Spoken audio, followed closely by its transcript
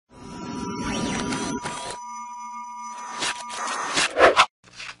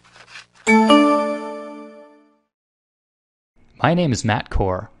My name is Matt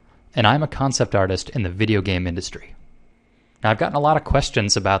Core, and I'm a concept artist in the video game industry. Now, I've gotten a lot of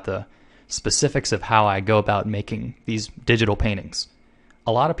questions about the specifics of how I go about making these digital paintings.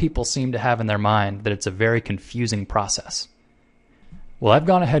 A lot of people seem to have in their mind that it's a very confusing process. Well, I've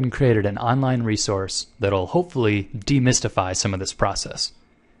gone ahead and created an online resource that'll hopefully demystify some of this process.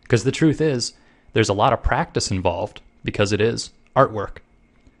 Because the truth is, there's a lot of practice involved because it is artwork.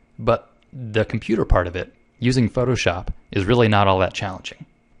 But the computer part of it, using Photoshop, is really not all that challenging.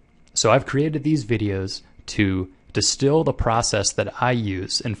 So I've created these videos to distill the process that I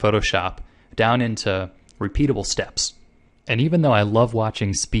use in Photoshop down into repeatable steps. And even though I love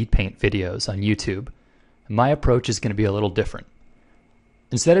watching speed paint videos on YouTube, my approach is going to be a little different.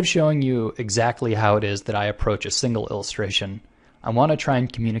 Instead of showing you exactly how it is that I approach a single illustration, I want to try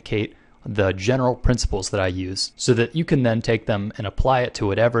and communicate the general principles that I use so that you can then take them and apply it to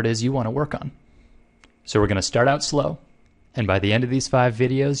whatever it is you want to work on. So we're going to start out slow, and by the end of these 5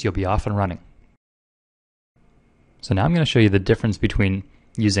 videos, you'll be off and running. So now I'm going to show you the difference between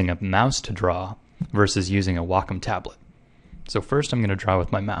using a mouse to draw versus using a Wacom tablet. So first I'm going to draw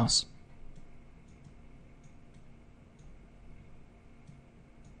with my mouse.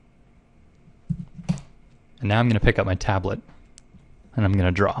 And now I'm going to pick up my tablet and I'm going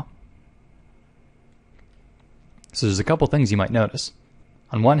to draw. So there's a couple things you might notice.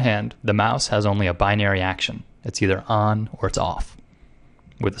 On one hand, the mouse has only a binary action. It's either on or it's off.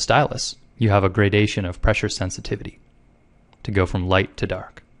 With the stylus, you have a gradation of pressure sensitivity to go from light to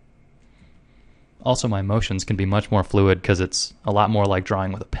dark. Also, my motions can be much more fluid because it's a lot more like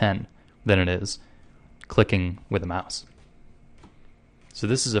drawing with a pen than it is clicking with a mouse. So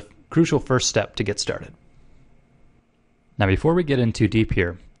this is a crucial first step to get started. Now, before we get in too deep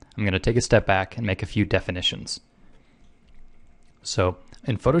here, I'm going to take a step back and make a few definitions. So,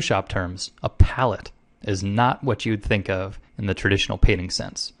 in Photoshop terms, a palette is not what you'd think of in the traditional painting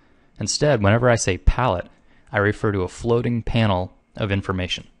sense. Instead, whenever I say palette, I refer to a floating panel of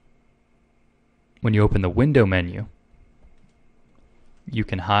information. When you open the window menu, you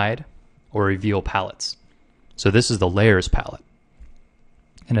can hide or reveal palettes. So this is the layers palette.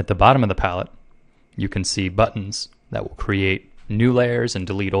 And at the bottom of the palette, you can see buttons that will create new layers and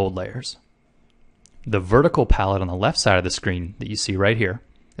delete old layers. The vertical palette on the left side of the screen that you see right here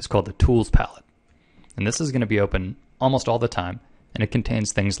is called the Tools palette. And this is going to be open almost all the time, and it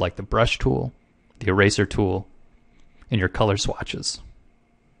contains things like the brush tool, the eraser tool, and your color swatches.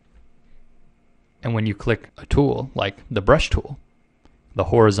 And when you click a tool like the brush tool, the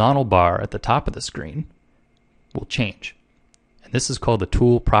horizontal bar at the top of the screen will change. And this is called the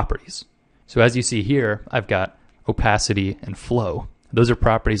tool properties. So as you see here, I've got opacity and flow. Those are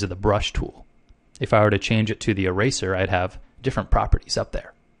properties of the brush tool. If I were to change it to the eraser, I'd have different properties up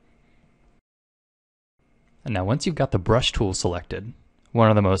there. And now once you've got the brush tool selected, one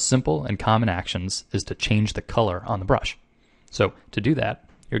of the most simple and common actions is to change the color on the brush. So to do that,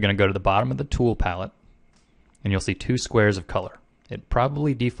 you're going to go to the bottom of the tool palette and you'll see 2 squares of color. It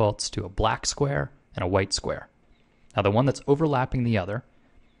probably defaults to a black square and a white square. Now the one that's overlapping the other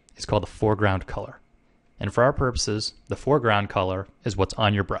is called the foreground color. And for our purposes, the foreground color is what's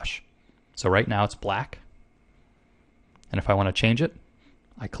on your brush. So right now it's black. And if I want to change it,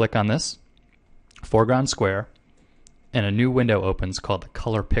 I click on this foreground square and a new window opens called the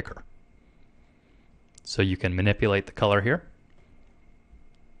color picker. So you can manipulate the color here,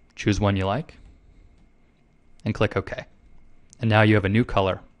 choose one you like, and click OK. And now you have a new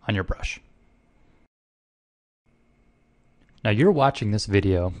color on your brush. Now you're watching this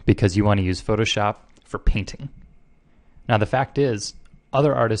video because you want to use Photoshop for painting. Now the fact is,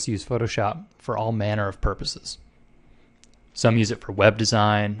 other artists use Photoshop for all manner of purposes. Some use it for web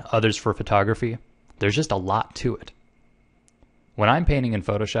design, others for photography. There's just a lot to it. When I'm painting in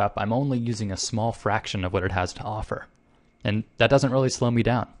Photoshop, I'm only using a small fraction of what it has to offer. And that doesn't really slow me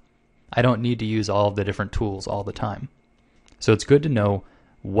down. I don't need to use all of the different tools all the time. So it's good to know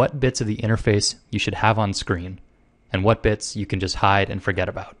what bits of the interface you should have on screen and what bits you can just hide and forget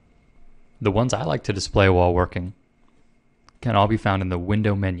about. The ones I like to display while working can all be found in the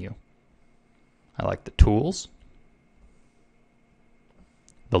window menu. I like the tools,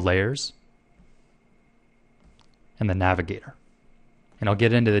 the layers, and the navigator. And I'll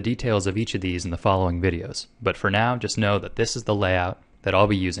get into the details of each of these in the following videos. But for now, just know that this is the layout that I'll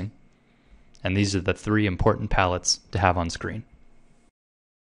be using, and these are the 3 important palettes to have on screen.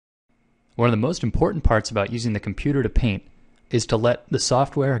 One of the most important parts about using the computer to paint is to let the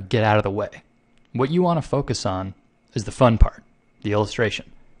software get out of the way. What you want to focus on is the fun part, the illustration.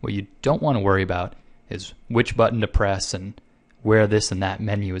 What you don't want to worry about is which button to press and where this and that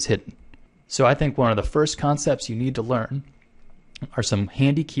menu is hidden. So I think one of the first concepts you need to learn are some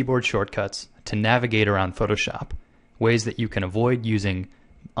handy keyboard shortcuts to navigate around Photoshop, ways that you can avoid using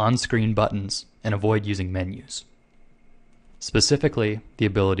on-screen buttons and avoid using menus. Specifically, the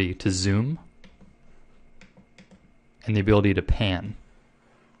ability to zoom and the ability to pan.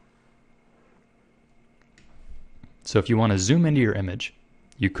 So if you want to zoom into your image,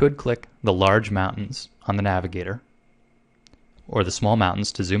 you could click the large mountains on the navigator or the small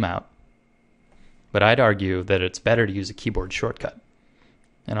mountains to zoom out. But I'd argue that it's better to use a keyboard shortcut.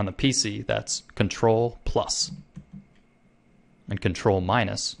 And on the PC, that's Ctrl+ and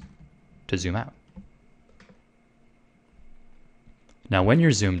Ctrl- to zoom out. Now when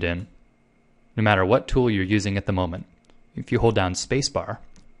you're zoomed in, no matter what tool you're using at the moment, if you hold down spacebar,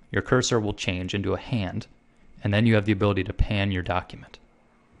 your cursor will change into a hand, and then you have the ability to pan your document.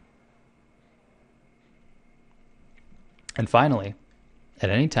 And finally, at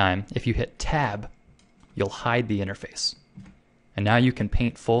any time, if you hit Tab, you'll hide the interface. And now you can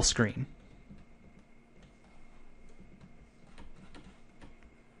paint full screen.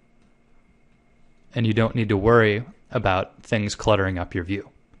 And you don't need to worry about things cluttering up your view.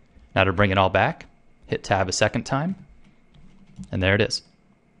 Now to bring it all back, hit Tab a second time, and there it is.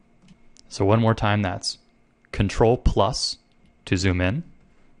 So one more time, that's Ctrl+ to zoom in,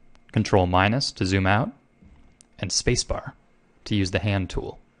 Ctrl- to zoom out, and spacebar to use the hand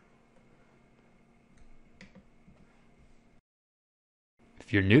tool.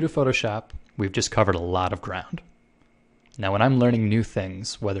 If you're new to Photoshop, we've just covered a lot of ground. Now when I'm learning new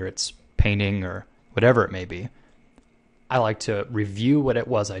things, whether it's painting or whatever it may be, I like to review what it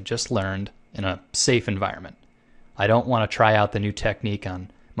was I just learned in a safe environment. I don't want to try out the new technique on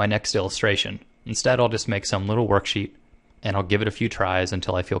my next illustration. Instead, I'll just make some little worksheet and I'll give it a few tries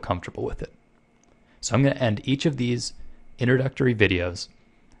until I feel comfortable with it. So I'm going to end each of these introductory videos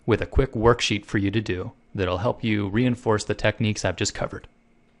with a quick worksheet for you to do that'll help you reinforce the techniques I've just covered.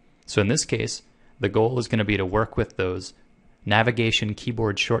 So in this case, the goal is going to be to work with those navigation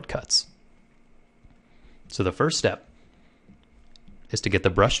keyboard shortcuts. So the first step is to get the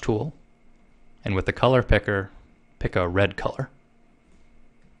brush tool, and with the color picker, pick a red color.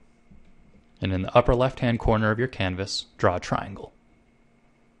 And in the upper left-hand corner of your canvas, draw a triangle.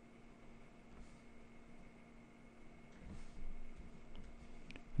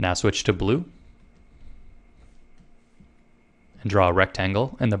 Now switch to blue, and draw a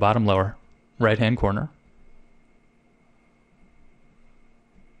rectangle in the bottom lower right-hand corner.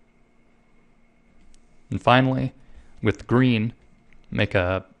 And finally, with green, make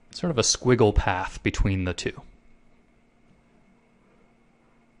a sort of a squiggle path between the two.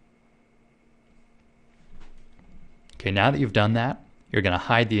 Okay, now that you've done that, you're going to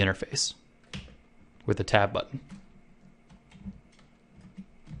hide the interface with the Tab button.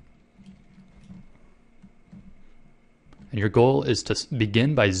 And your goal is to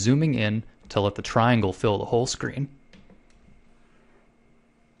begin by zooming in to let the triangle fill the whole screen.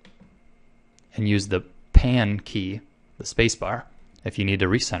 And use the pan key, the spacebar, if you need to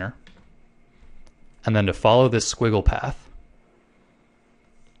recenter. And then to follow this squiggle path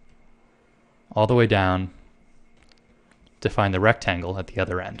all the way down to find the rectangle at the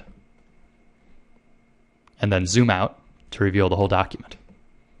other end. And then zoom out to reveal the whole document.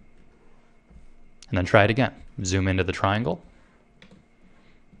 And then try it again. Zoom into the triangle.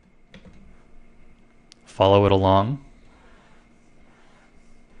 Follow it along.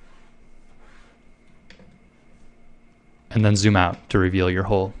 And then zoom out to reveal your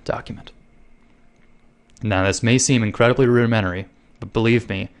whole document. Now this may seem incredibly rudimentary, but believe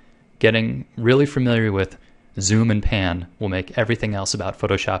me, getting really familiar with zoom and pan will make everything else about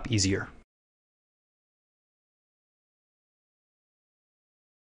Photoshop easier.